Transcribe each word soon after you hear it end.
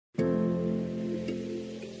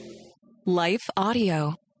Life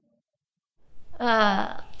Audio.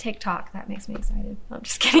 TikTok, that makes me excited. No, I'm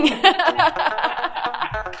just kidding. That's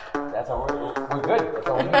all we're good. That's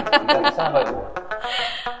all we need. We got the sound bite more.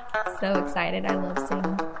 So excited. I love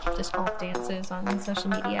seeing just alt dances on social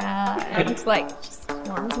media, and it's like just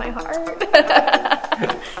warms my heart.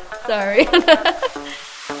 Sorry.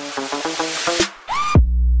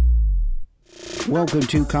 Welcome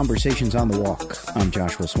to Conversations on the Walk. I'm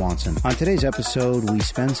Joshua Swanson. On today's episode, we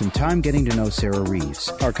spend some time getting to know Sarah Reeves.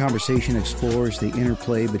 Our conversation explores the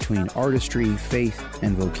interplay between artistry, faith,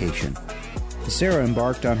 and vocation. Sarah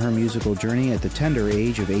embarked on her musical journey at the tender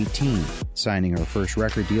age of 18, signing her first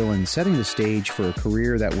record deal and setting the stage for a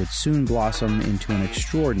career that would soon blossom into an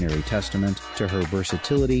extraordinary testament to her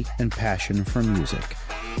versatility and passion for music.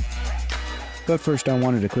 But first, I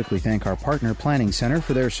wanted to quickly thank our partner, Planning Center,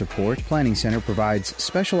 for their support. Planning Center provides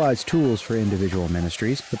specialized tools for individual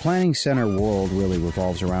ministries. The Planning Center world really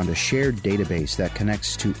revolves around a shared database that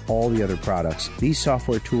connects to all the other products. These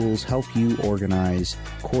software tools help you organize,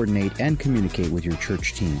 coordinate, and communicate with your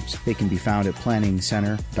church teams. They can be found at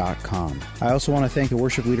planningcenter.com. I also want to thank the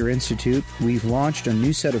Worship Leader Institute. We've launched a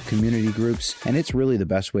new set of community groups, and it's really the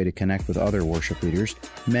best way to connect with other worship leaders,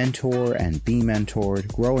 mentor and be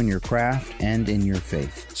mentored, grow in your craft, and in your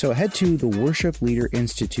faith. So head to the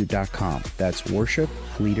worshipleaderinstitute.com. That's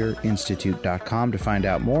worshipleaderinstitute.com to find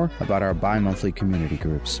out more about our bi-monthly community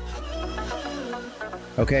groups.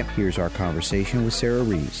 Okay, here's our conversation with Sarah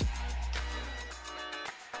Reeves.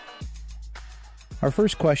 Our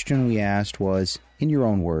first question we asked was, in your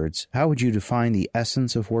own words, how would you define the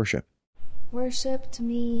essence of worship? Worship to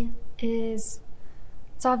me it's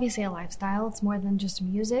obviously a lifestyle. It's more than just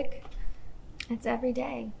music. It's every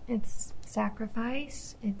day. It's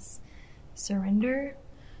sacrifice. It's surrender.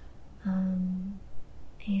 And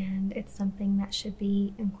it's something that should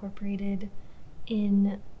be incorporated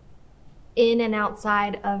in and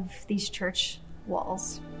outside of these church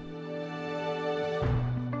walls.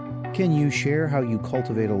 Can you share how you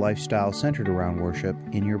cultivate a lifestyle centered around worship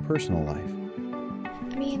in your personal life?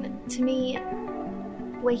 I mean, to me,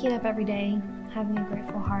 waking up every day, having a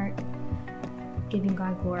grateful heart, giving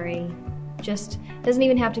God glory, just doesn't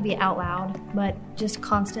even have to be out loud, but just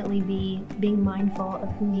constantly being mindful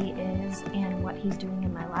of who He is and what He's doing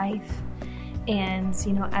in my life. And,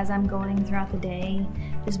 as I'm going throughout the day,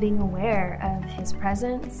 just being aware of His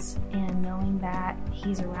presence and knowing that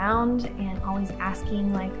He's around and always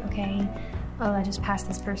asking okay, I just passed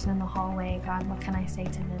this person in the hallway. God, what can I say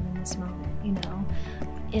to them in this moment,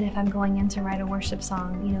 And if I'm going in to write a worship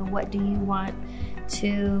song, what do you want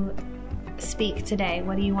to speak today?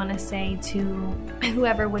 What do you want to say to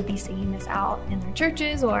whoever would be singing this out in their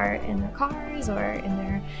churches or in their cars or in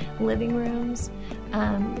their living rooms?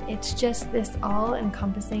 It's just this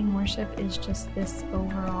all-encompassing worship is just this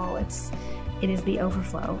overall, it is the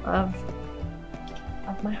overflow of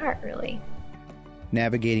my heart, really.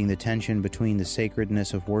 Navigating the tension between the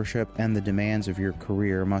sacredness of worship and the demands of your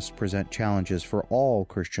career must present challenges for all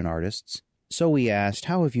Christian artists. So we asked,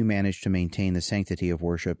 how have you managed to maintain the sanctity of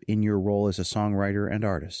worship in your role as a songwriter and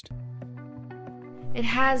artist? It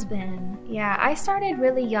has been. Yeah, I started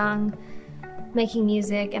really young making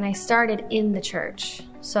music, and I started in the church.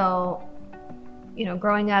 So,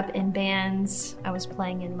 growing up in bands, I was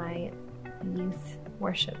playing in my youth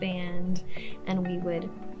worship band, and we would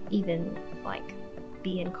even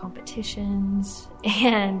be in competitions,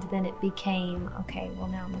 and then it became, okay, well,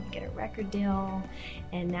 now I'm going to get a record deal,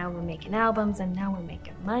 and now we're making albums, and now we're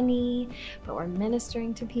making money, but we're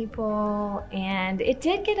ministering to people, and it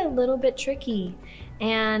did get a little bit tricky,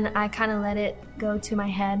 and I kind of let it go to my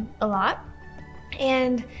head a lot,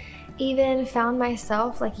 and even found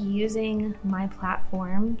myself using my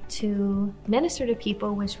platform to minister to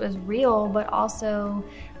people, which was real, but also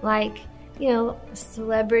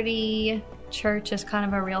celebrity church is kind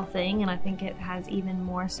of a real thing, and I think it has even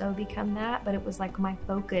more so become that, but it was my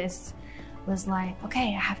focus was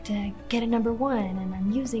okay, I have to get a number one, and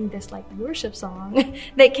I'm using this worship song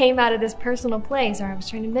that came out of this personal place, or I was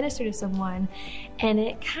trying to minister to someone, and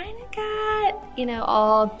it kind of got,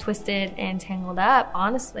 all twisted and tangled up,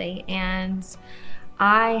 honestly, and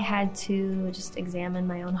I had to just examine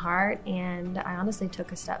my own heart, and I honestly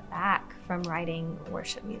took a step back from writing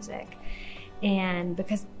worship music, and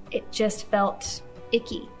because it just felt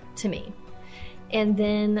icky to me. And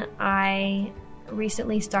then I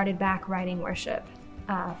recently started back writing worship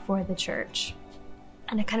for the church.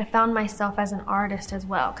 And I kind of found myself as an artist as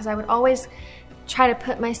well, because I would always try to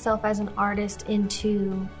put myself as an artist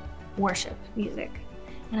into worship music.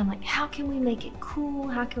 And I'm how can we make it cool?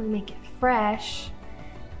 How can we make it fresh?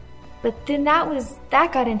 But then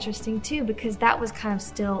that got interesting too, because that was kind of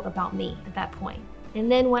still about me at that point.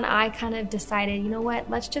 And then when I kind of decided, you know what,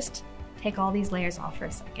 let's just take all these layers off for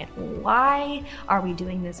a second. Why are we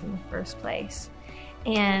doing this in the first place?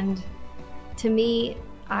 And to me,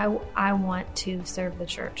 I want to serve the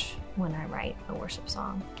church when I write a worship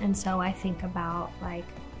song. And so I think about like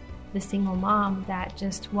the single mom that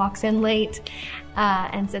just walks in late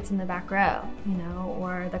and sits in the back row, you know,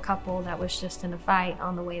 or the couple that was just in a fight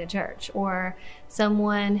on the way to church, or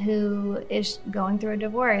someone who is going through a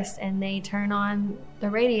divorce and they turn on the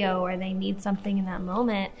radio or they need something in that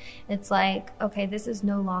moment. It's like, okay, this is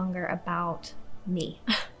no longer about me.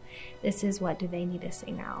 This is what do they need to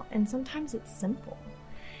sing out. And sometimes it's simple.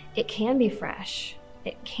 It can be fresh.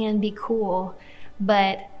 It can be cool,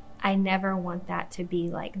 but I never want that to be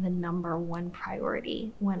like the number one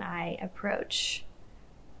priority when I approach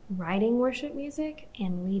writing worship music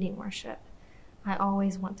and leading worship. I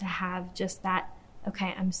always want to have just that,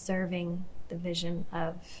 okay, I'm serving the vision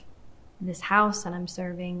of this house and I'm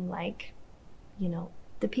serving like, you know,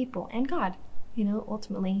 the people and God, you know,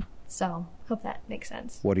 ultimately. So hope that makes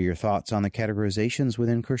sense. What are your thoughts on the categorizations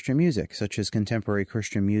within Christian music, such as contemporary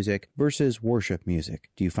Christian music versus worship music?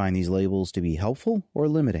 Do you find these labels to be helpful or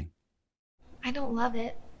limiting? I don't love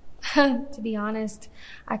it. To be honest,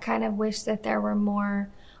 I kind of wish that there were more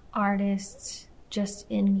artists just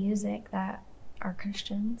in music that are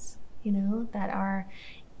Christians, you know, that are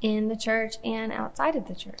in the church and outside of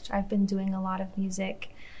the church. I've been doing a lot of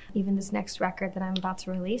music. Even this next record that I'm about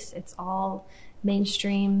to release, it's all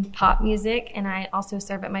mainstream pop music, and I also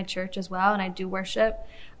serve at my church as well, and I do worship,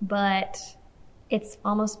 but it's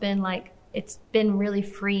almost been like, it's been really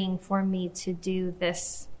freeing for me to do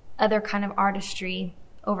this other kind of artistry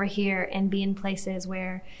over here and be in places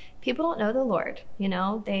where people don't know the Lord, you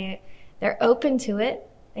know, they're open to it,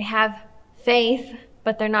 they have faith,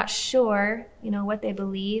 but they're not sure, you know, what they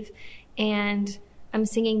believe, and I'm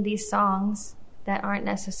singing these songs that aren't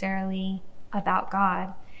necessarily about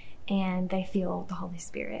God, and they feel the Holy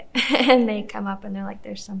Spirit and they come up and they're like,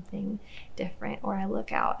 there's something different. Or I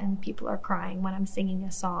look out and people are crying when I'm singing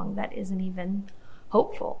a song that isn't even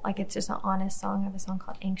hopeful. Like, it's just an honest song. I have a song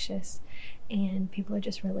called Anxious, and people are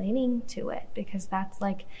just relating to it, because that's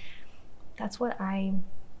what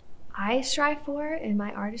I strive for in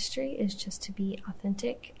my artistry, is just to be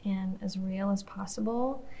authentic and as real as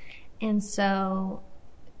possible. And so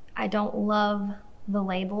I don't love the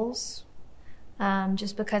labels,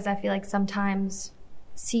 just because I feel like sometimes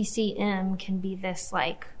CCM can be this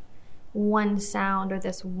like one sound or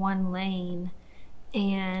this one lane.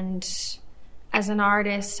 And as an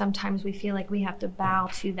artist, sometimes we feel like we have to bow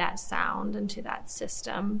to that sound and to that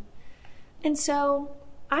system. And so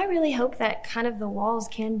I really hope that kind of the walls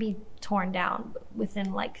can be torn down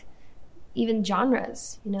within like even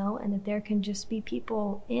genres, you know, and that there can just be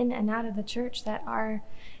people in and out of the church that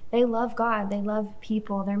they love God, they love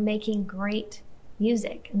people, they're making great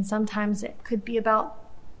music. And sometimes it could be about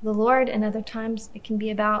the Lord, and other times it can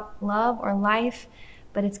be about love or life,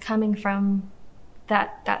 but it's coming from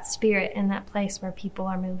that spirit and that place where people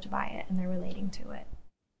are moved by it and they're relating to it.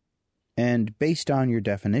 And based on your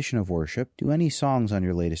definition of worship, do any songs on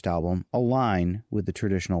your latest album align with the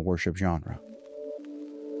traditional worship genre?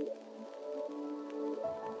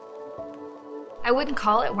 I wouldn't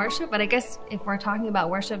call it worship, but I guess if we're talking about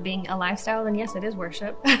worship being a lifestyle, then yes, it is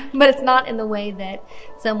worship. But it's not in the way that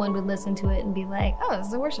someone would listen to it and be like, oh, this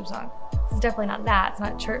is a worship song. It's definitely not that. It's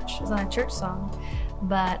not church. It's not a church song.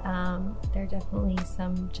 But there are definitely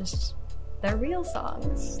they're real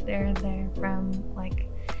songs. They're from like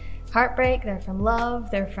heartbreak, they're from love,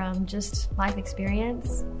 they're from just life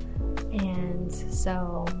experience. And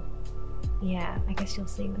so yeah, I guess you'll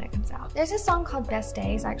see when it comes out. There's a song called Best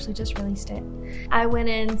Days. I actually just released it. I went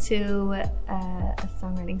into a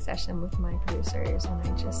songwriting session with my producers and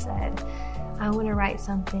I just said, I want to write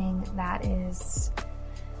something that is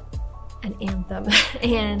an anthem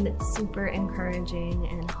and super encouraging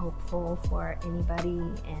and hopeful for anybody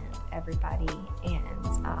and everybody.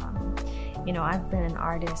 And, you know, I've been an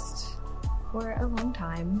artist for a long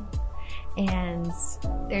time. And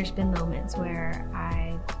there's been moments where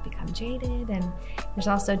I've become jaded, and there's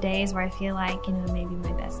also days where I feel like, you know, maybe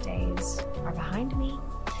my best days are behind me.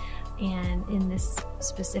 And in this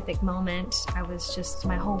specific moment,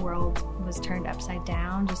 my whole world was turned upside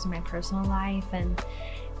down, just in my personal life,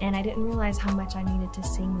 and I didn't realize how much I needed to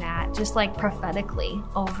sing that, just like prophetically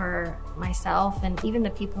over myself and even the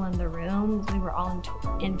people in the room. We were all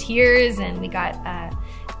in tears, and we got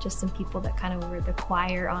just some people that kind of were the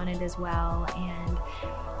choir on it as well. And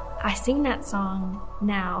I sing that song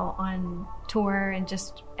now on tour and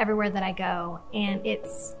just everywhere that I go. And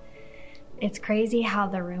it's crazy how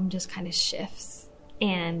the room just kind of shifts.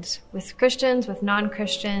 And with Christians, with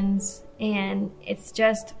non-Christians, and it's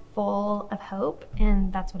just full of hope,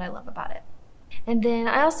 and that's what I love about it. And then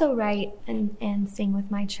I also write and sing with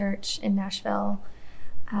my church in Nashville.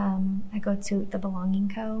 I go to the Belonging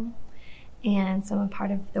Co., and so I'm a part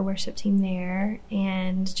of the worship team there,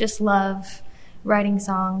 and just love writing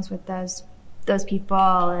songs with those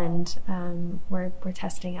people, and we're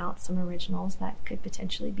testing out some originals that could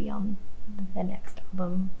potentially be on the next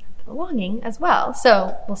album, Belonging, as well.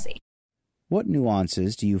 So we'll see. What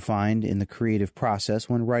nuances do you find in the creative process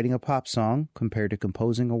when writing a pop song compared to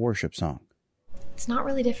composing a worship song? It's not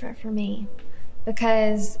really different for me,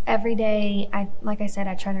 because every day, like I said,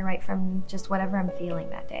 I try to write from just whatever I'm feeling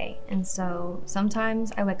that day. And so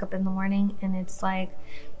sometimes I wake up in the morning and it's like,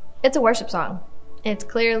 it's a worship song. It's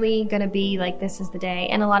clearly going to be like, this is the day.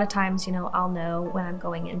 And a lot of times, I'll know when I'm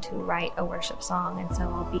going in to write a worship song. And so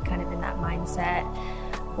I'll be kind of in that mindset.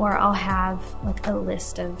 Or I'll have like a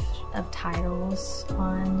list of titles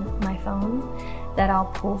on my phone that I'll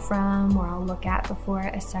pull from, or I'll look at before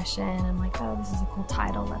a session. I'm like, oh, this is a cool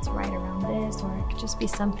title, let's write around this. Or it could just be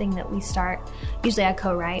something that we start. Usually I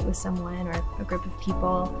co-write with someone or a group of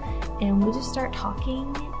people, and we just start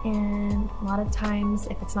talking. And a lot of times,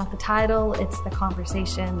 if it's not the title, it's the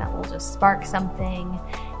conversation that will just spark something.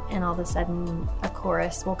 And all of a sudden a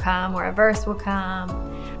chorus will come or a verse will come.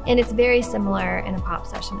 And it's very similar in a pop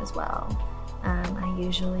session as well. I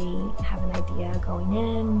usually have an idea going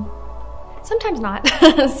in. Sometimes not.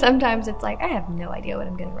 Sometimes it's like, I have no idea what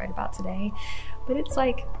I'm going to write about today. But it's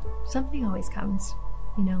like, something always comes.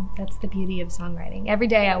 That's the beauty of songwriting. Every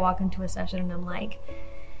day I walk into a session and I'm like,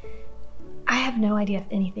 I have no idea if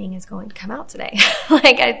anything is going to come out today.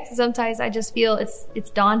 Sometimes I just feel it's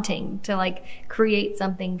daunting to like create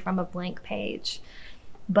something from a blank page,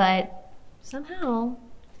 but somehow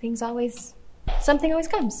something always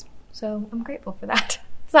comes. So I'm grateful for that.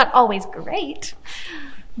 It's not always great,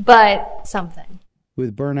 but something.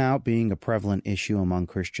 With burnout being a prevalent issue among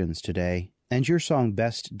Christians today, and your song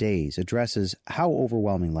Best Days addresses how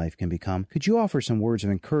overwhelming life can become, could you offer some words of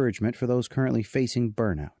encouragement for those currently facing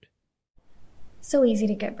burnout? So easy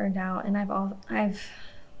to get burned out, and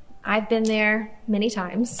I've been there many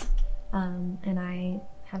times, and I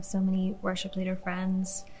have so many worship leader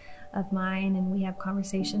friends of mine, and we have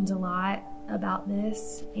conversations a lot about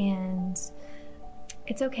this. And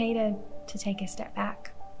it's okay to take a step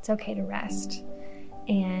back. It's okay to rest.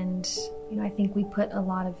 And I think we put a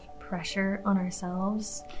lot of pressure on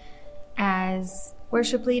ourselves as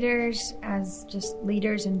worship leaders, as just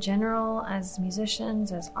leaders in general, as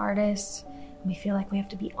musicians, as artists. We feel like we have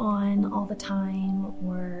to be on all the time,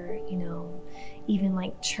 or, even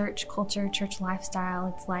like church culture, church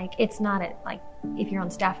lifestyle. It's like, it's not like if you're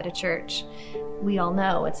on staff at a church, we all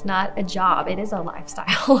know it's not a job, it is a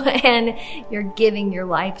lifestyle. And you're giving your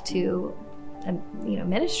life to,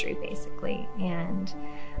 ministry basically. And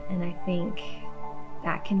I think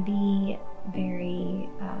that can be very,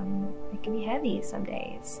 it can be heavy some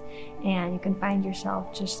days, and you can find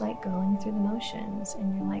yourself just like going through the motions,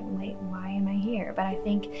 and you're like, wait, why am I here? But I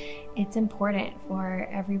think it's important for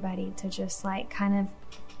everybody to just like kind of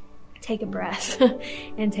take a breath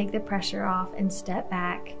and take the pressure off and step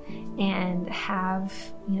back and have,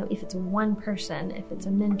 if it's one person, if it's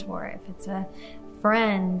a mentor, if it's a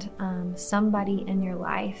friend, somebody in your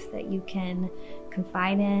life that you can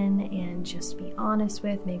confide in and just be honest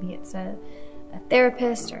with. Maybe it's a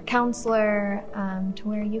therapist or a counselor, to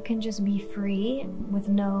where you can just be free with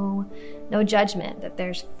no judgment, that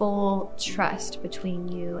there's full trust between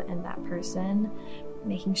you and that person,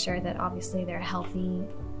 making sure that obviously they're a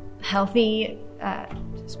healthy,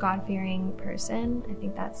 just God-fearing person. I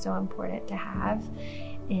think that's so important to have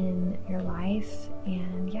in your life.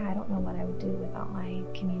 And I don't know what I would do without my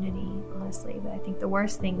community, honestly. But I think the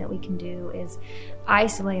worst thing that we can do is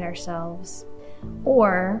isolate ourselves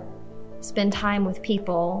or spend time with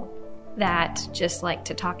people that just like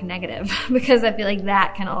to talk negative, because I feel like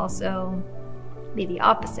that can also be the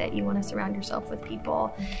opposite. You want to surround yourself with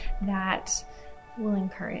people that will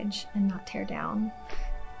encourage and not tear down.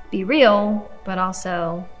 Be real, but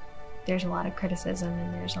also there's a lot of criticism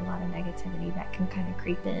and there's a lot of negativity that can kind of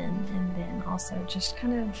creep in, and then also just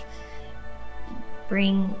kind of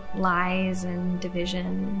bring lies and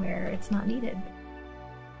division where it's not needed.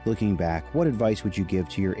 Looking back, what advice would you give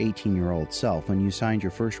to your 18-year-old self when you signed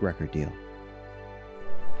your first record deal?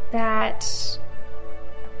 That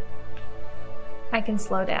I can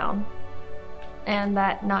slow down, and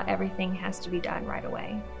that not everything has to be done right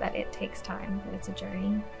away, that it takes time, that it's a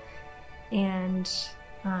journey. And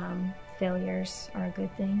failures are a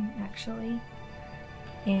good thing, actually.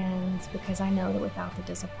 And because I know that without the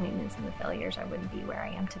disappointments and the failures, I wouldn't be where I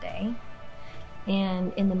am today.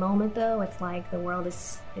 And in the moment, though, it's like the world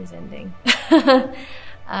is ending.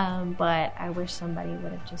 But I wish somebody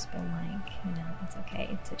would have just been like, it's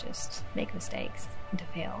okay to just make mistakes and to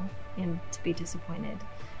fail and to be disappointed.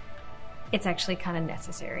 It's actually kind of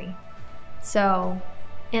necessary. So,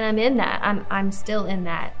 and I'm in that. I'm still in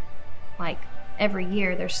that. Like every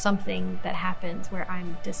year, there's something that happens where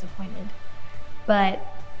I'm disappointed. But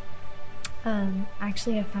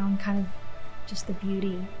actually, I found kind of just the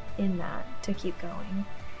beauty in that to keep going.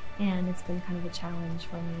 And it's been kind of a challenge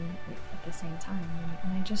for me at the same time.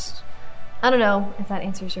 And I don't know if that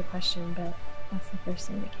answers your question, but that's the first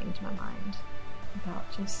thing that came to my mind about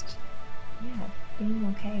just,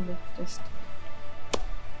 being okay with just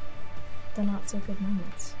the not so good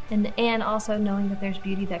moments. And also knowing that there's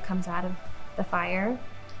beauty that comes out of the fire.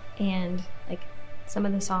 And like some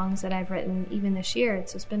of the songs that I've written, even this year,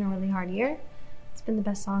 it's just been a really hard year. It's been the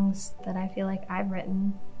best songs that I feel like I've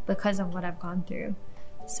written because of what I've gone through.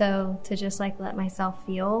 So to just like let myself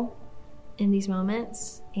feel in these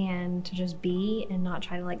moments and to just be and not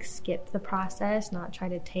try to like skip the process, not try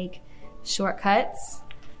to take shortcuts,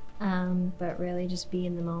 but really just be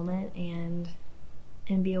in the moment and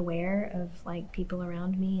be aware of like people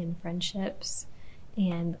around me and friendships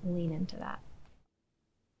and lean into that.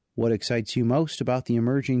 What excites you most about the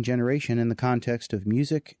emerging generation in the context of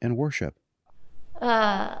music and worship?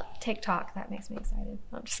 TikTok, that makes me excited.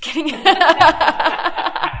 No, I'm just kidding.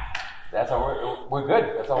 That's all we're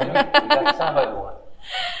good. That's all we need. We got the sound like we want.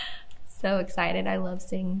 So excited. I love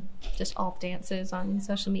seeing just alt dances on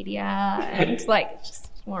social media and like it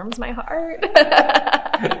just warms my heart.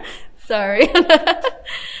 Sorry.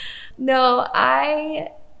 No,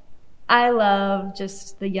 I love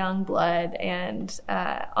just the young blood and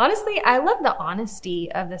honestly, I love the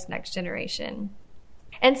honesty of this next generation.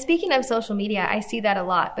 And speaking of social media, I see that a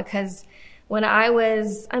lot because when I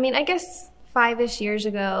guess 5-ish years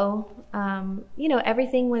ago,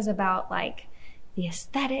 everything was about like the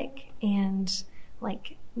aesthetic and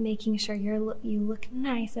like making sure you look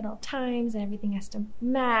nice at all times and everything has to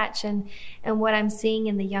match. And what I'm seeing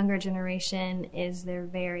in the younger generation is they're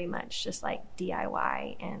very much just like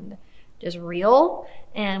DIY and just real.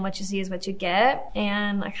 And what you see is what you get.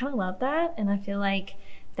 And I kind of love that. And I feel like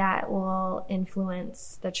that will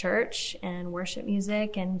influence the church and worship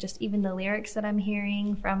music and just even the lyrics that I'm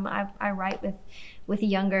hearing from, I write with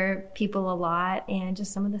younger people a lot, and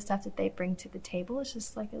just some of the stuff that they bring to the table is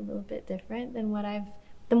just like a little bit different than what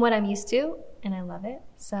I'm used to, and I love it.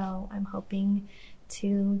 So I'm hoping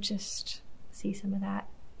to just see some of that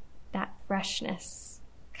freshness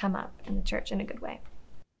come up in the church in a good way.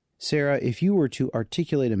 Sarah, if you were to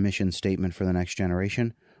articulate a mission statement for the next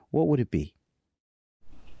generation, what would it be?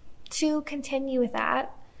 To continue with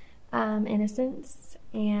that innocence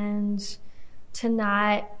and to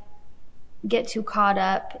not get too caught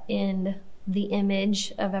up in the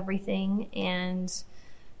image of everything and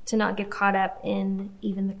to not get caught up in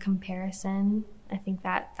even the comparison. I think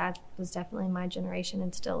that was definitely my generation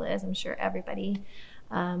and still is. I'm sure everybody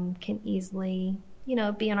can easily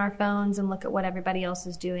be on our phones and look at what everybody else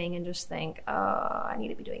is doing and just think, oh, I need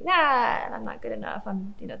to be doing that, and I'm not good enough.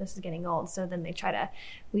 This is getting old. So then we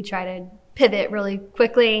try to pivot really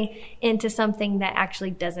quickly into something that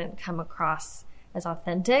actually doesn't come across as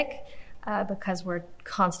authentic because we're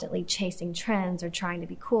constantly chasing trends or trying to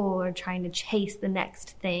be cool or trying to chase the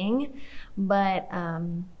next thing. But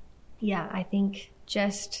I think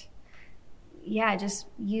just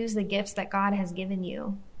use the gifts that God has given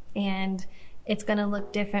you, and it's going to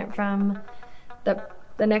look different from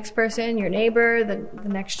the next person, your neighbor, the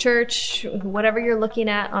next church, whatever you're looking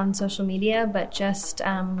at on social media. But just,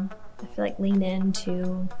 I feel like lean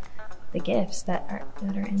into the gifts that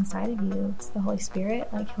are inside of you. It's the Holy Spirit.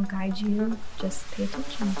 Like He'll guide you. Just pay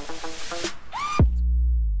attention.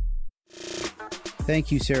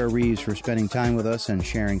 Thank you, Sarah Reeves, for spending time with us and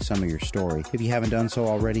sharing some of your story. If you haven't done so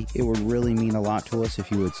already, it would really mean a lot to us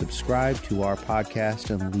if you would subscribe to our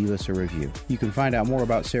podcast and leave us a review. You can find out more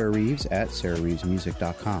about Sarah Reeves at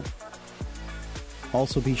sarahreevesmusic.com.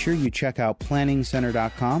 Also, be sure you check out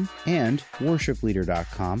planningcenter.com and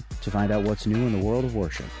worshipleader.com to find out what's new in the world of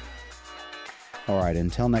worship. All right,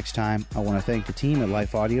 until next time, I want to thank the team at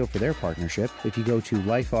Life Audio for their partnership. If you go to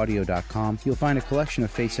lifeaudio.com, you'll find a collection of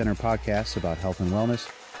Faith Center podcasts about health and wellness,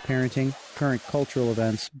 parenting, current cultural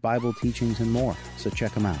events, Bible teachings, and more. So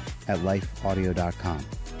check them out at lifeaudio.com.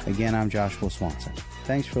 Again, I'm Joshua Swanson.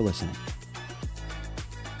 Thanks for listening.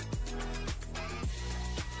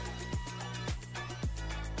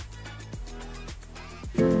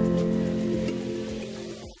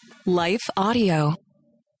 Life Audio.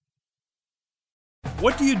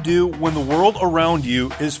 What do you do when the world around you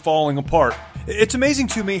is falling apart? It's amazing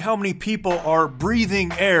to me how many people are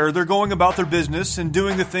breathing air. They're going about their business and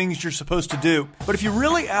doing the things you're supposed to do. But if you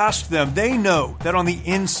really ask them, they know that on the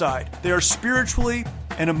inside, they are spiritually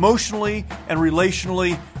and emotionally and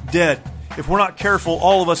relationally dead. If we're not careful,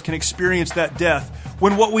 all of us can experience that death.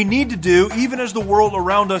 When what we need to do, even as the world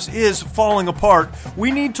around us is falling apart, we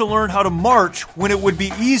need to learn how to march when it would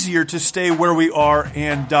be easier to stay where we are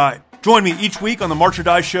and die. Join me each week on the March or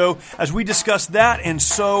Die Show as we discuss that and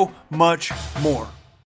so much more.